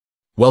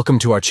Welcome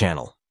to our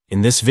channel.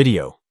 In this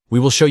video, we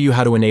will show you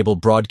how to enable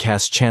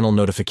broadcast channel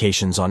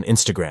notifications on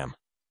Instagram.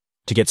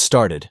 To get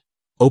started,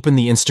 open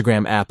the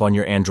Instagram app on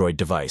your Android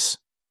device.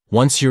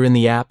 Once you're in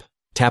the app,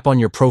 tap on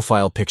your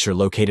profile picture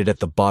located at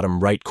the bottom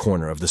right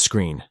corner of the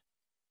screen.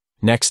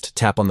 Next,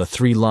 tap on the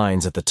three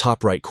lines at the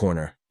top right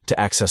corner to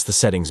access the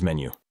settings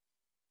menu.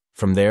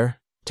 From there,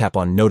 tap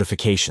on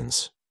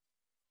Notifications.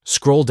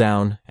 Scroll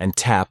down and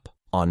tap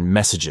on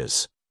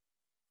Messages.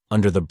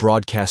 Under the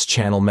Broadcast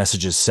Channel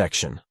Messages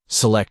section,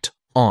 select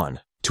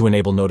On to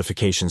enable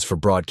notifications for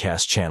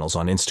broadcast channels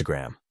on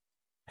Instagram.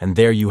 And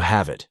there you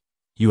have it.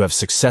 You have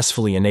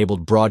successfully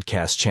enabled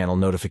broadcast channel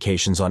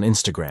notifications on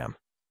Instagram.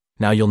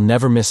 Now you'll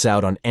never miss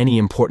out on any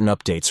important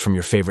updates from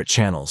your favorite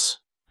channels.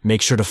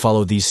 Make sure to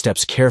follow these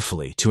steps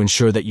carefully to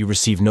ensure that you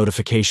receive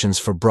notifications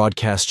for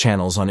broadcast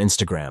channels on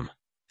Instagram.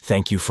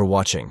 Thank you for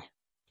watching.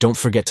 Don't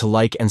forget to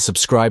like and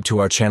subscribe to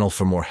our channel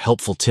for more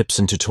helpful tips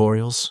and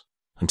tutorials.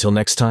 Until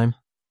next time,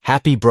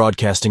 happy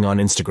broadcasting on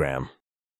Instagram.